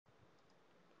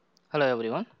Hello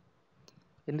everyone.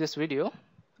 In this video,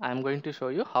 I am going to show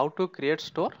you how to create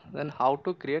store, then how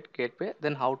to create gateway,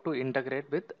 then how to integrate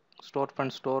with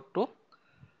Storefront store to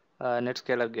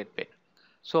Netscaler gateway.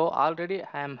 So already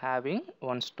I am having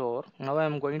one store. Now I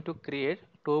am going to create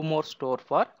two more store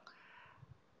for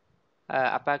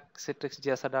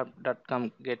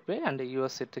apacitrixgsr.com gateway and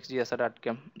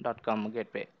uscitrixgsr.com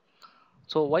gateway.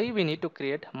 So why we need to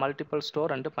create multiple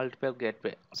store and multiple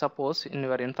gateway? Suppose in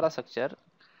your infrastructure,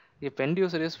 if end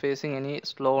user is facing any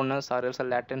slowness or else a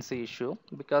latency issue,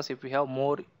 because if we have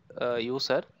more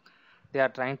user, they are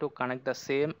trying to connect the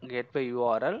same gateway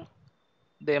URL,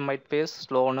 they might face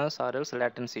slowness or else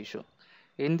latency issue.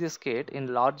 In this case,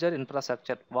 in larger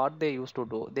infrastructure, what they used to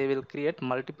do, they will create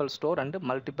multiple store and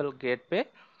multiple gateway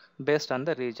based on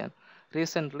the region.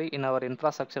 Recently in our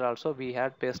infrastructure also we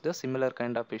had faced a similar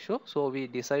kind of issue, so we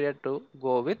decided to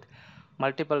go with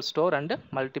multiple store and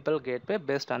multiple gateway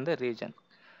based on the region.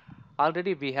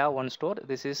 Already we have one store,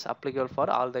 this is applicable for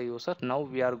all the users. Now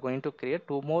we are going to create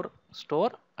two more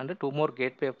store and two more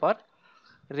gateway for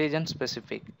region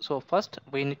specific. So first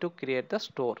we need to create the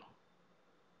store.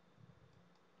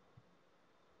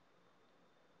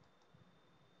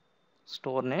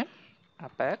 Store name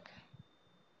apac,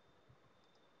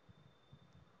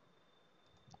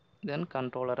 then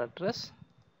controller address,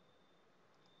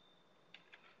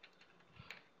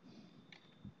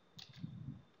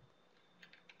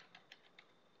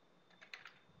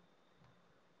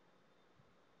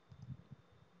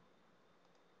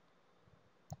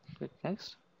 click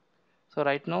next. So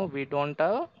right now we don't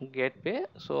have gateway,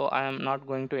 so I am not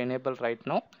going to enable right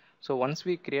now. So once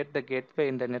we create the gateway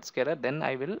in the Netscaler, then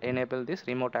I will enable this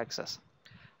remote access,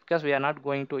 because we are not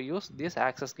going to use this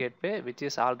access gateway which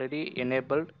is already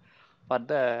enabled for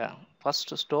the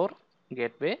first store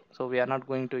gateway. So we are not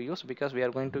going to use, because we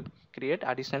are going to create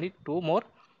additionally two more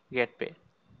gateway.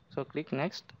 So click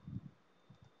next.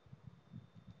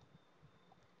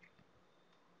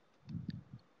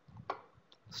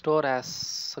 Store as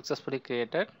successfully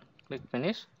created, click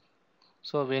finish.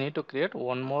 So we need to create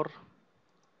one more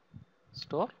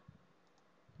store,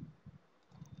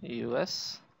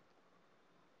 US,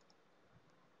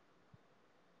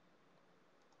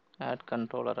 add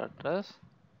controller address,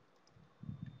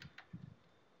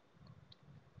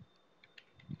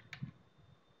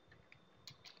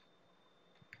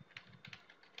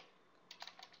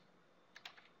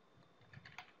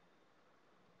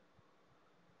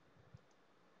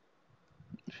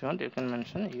 if you want you can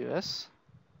mention US.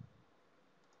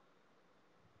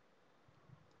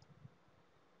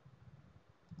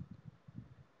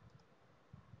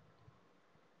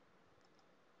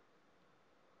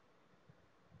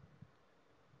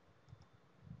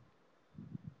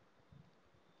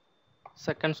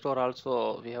 Second store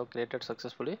also we have created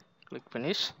successfully, click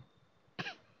finish.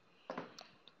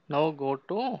 Now go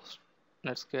to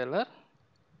Netscaler,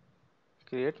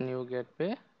 create new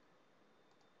gateway.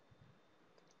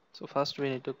 So first we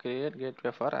need to create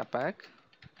gateway for apac,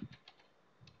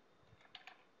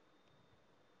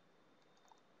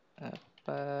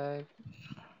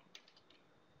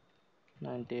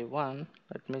 91.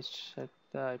 Let me check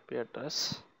the IP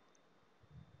address.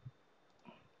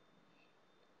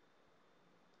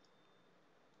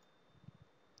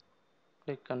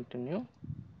 Click continue.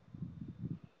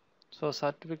 So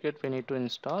certificate we need to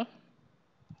install.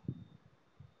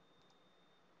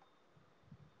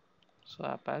 So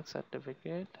apac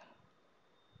certificate,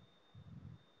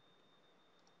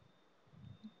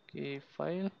 key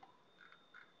file,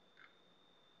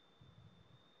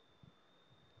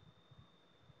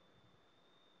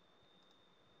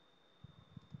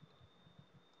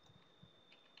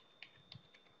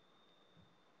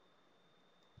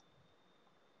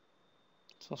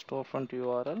 so storefront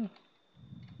URL,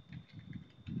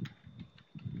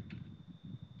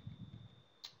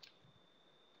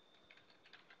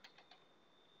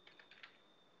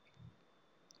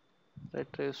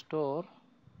 retrieve store.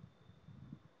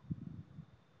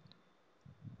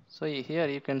 So here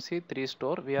you can see three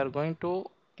store. We are going to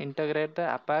integrate the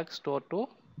apac store to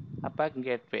apac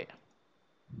gateway.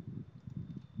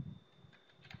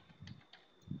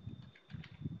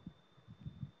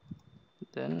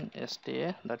 Then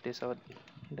STA, that is our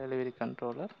delivery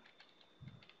controller.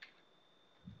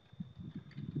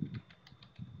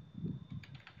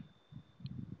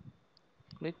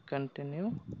 Click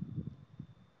continue.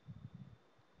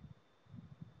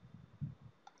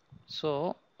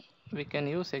 So we can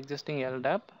use existing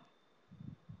LDAP.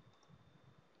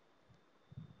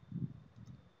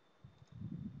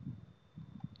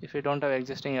 If you don't have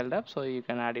existing LDAP, so you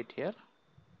can add it here.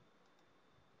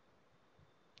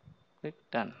 Click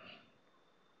done.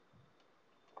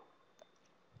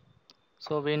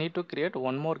 So we need to create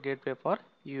one more gateway for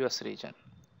US region.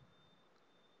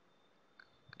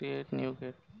 Create new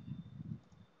gateway.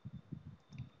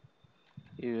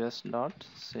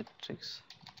 us.citrix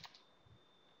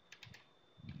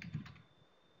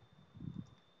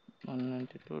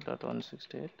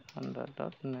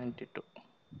 192.168.100.92.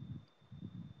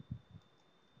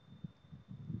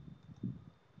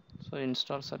 So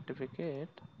install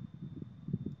certificate.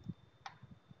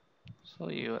 So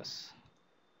US.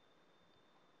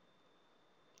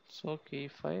 So key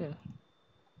file.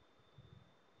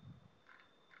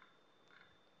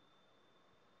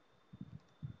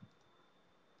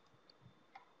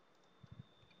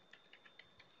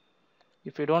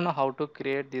 If you don't know how to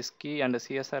create this key and the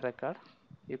CSR record,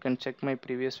 you can check my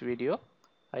previous video.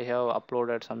 I have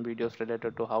uploaded some videos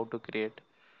related to how to create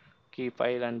key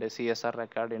file and the CSR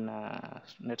record in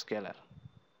Netscaler.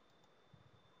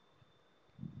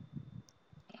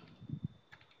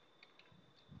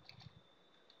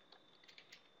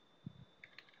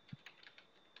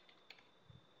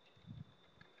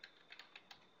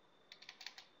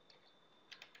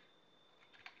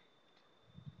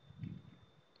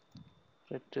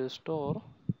 Retrieve store.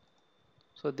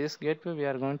 So this gateway we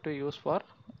are going to use for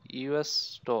US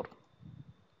store.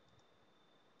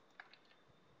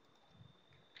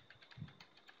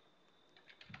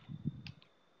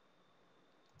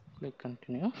 Click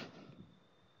continue.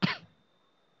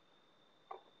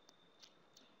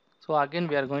 So again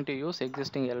we are going to use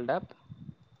existing LDAP.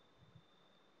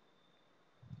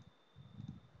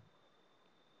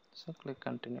 So click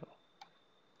continue.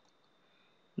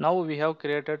 Now we have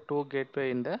created two gateway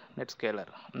in the Netscaler.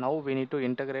 Now we need to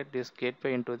integrate this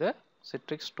gateway into the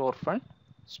Citrix Storefront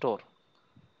store.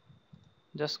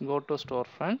 Just go to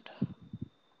Storefront.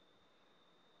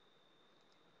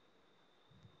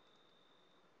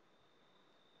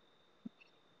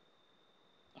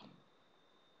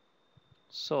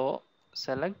 So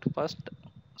select first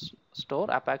store,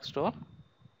 APAC store,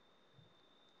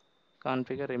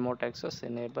 configure remote access,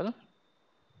 enable,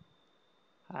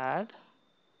 add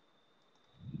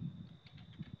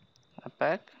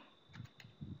APAC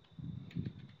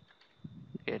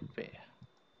gateway.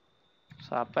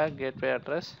 So APAC gateway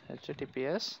address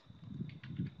https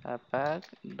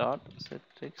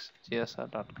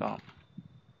apac.citrixgsr.com.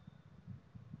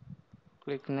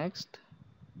 Click next.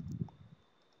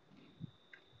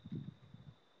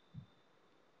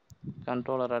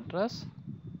 Controller address.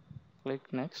 Click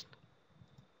next.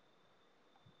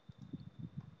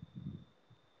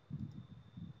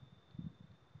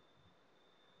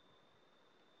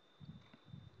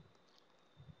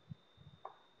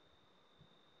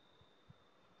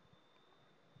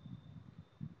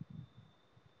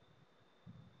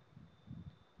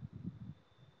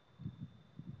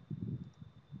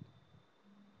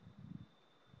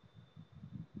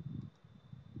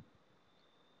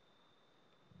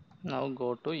 Now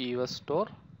go to US store.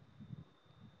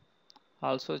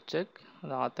 Also check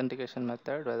the authentication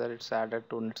method whether it's added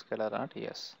to Netscaler or not.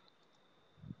 Yes.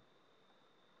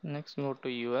 Next go to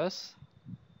US.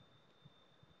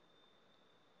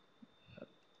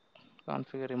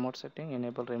 Configure remote setting,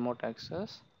 enable remote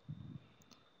access.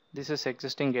 This is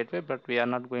existing gateway, but we are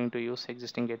not going to use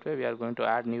existing gateway. We are going to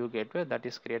add new gateway that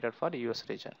is created for US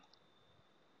region.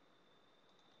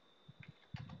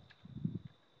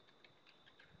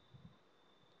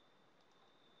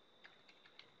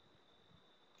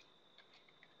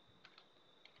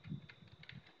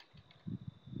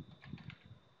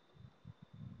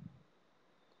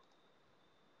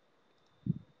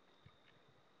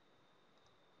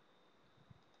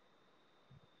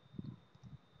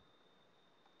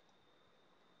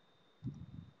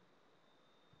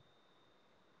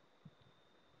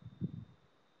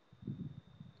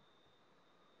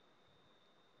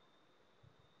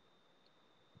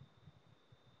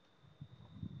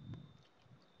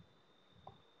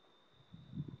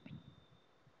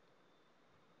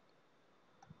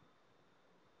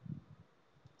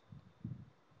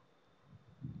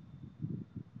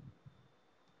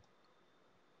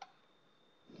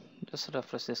 Just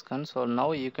refresh this console.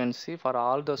 Now you can see for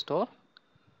all the store,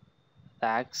 the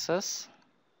access,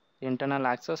 internal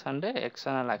access and the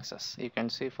external access. You can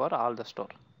see for all the store.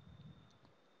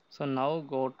 So now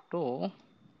go to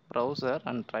browser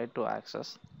and try to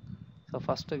access. So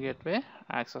first gateway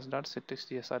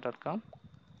access.citrixgsr.com.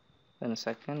 Then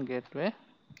second gateway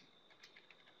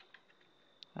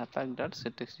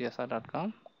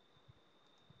apac.citrixgsr.com.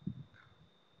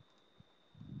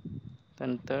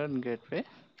 Then third gateway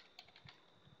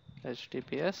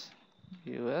https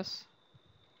us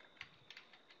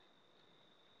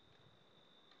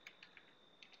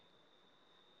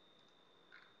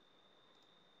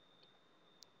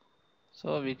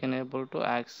So we can able to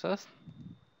access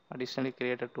additionally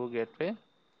create a two gateway.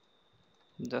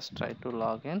 Just try to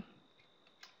log in.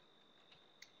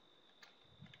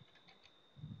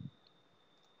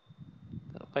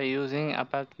 By using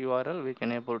APAC URL we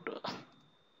can able to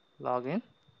log in.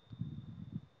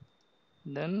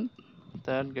 Then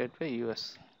third gateway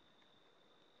US.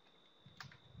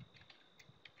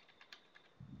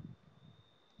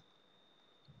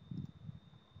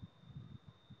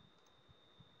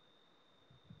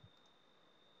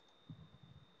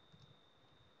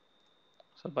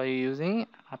 So by using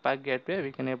APAC gateway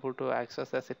we can able to access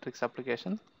the Citrix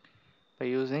application. By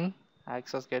using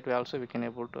access gateway also we can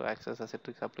able to access the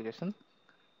Citrix application.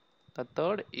 The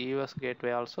third US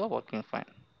gateway also working fine.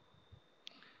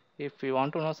 If you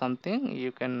want to know something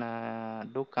you can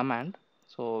do command.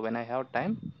 So when I have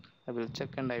time I will check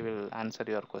and I will answer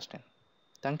your question.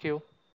 Thank you.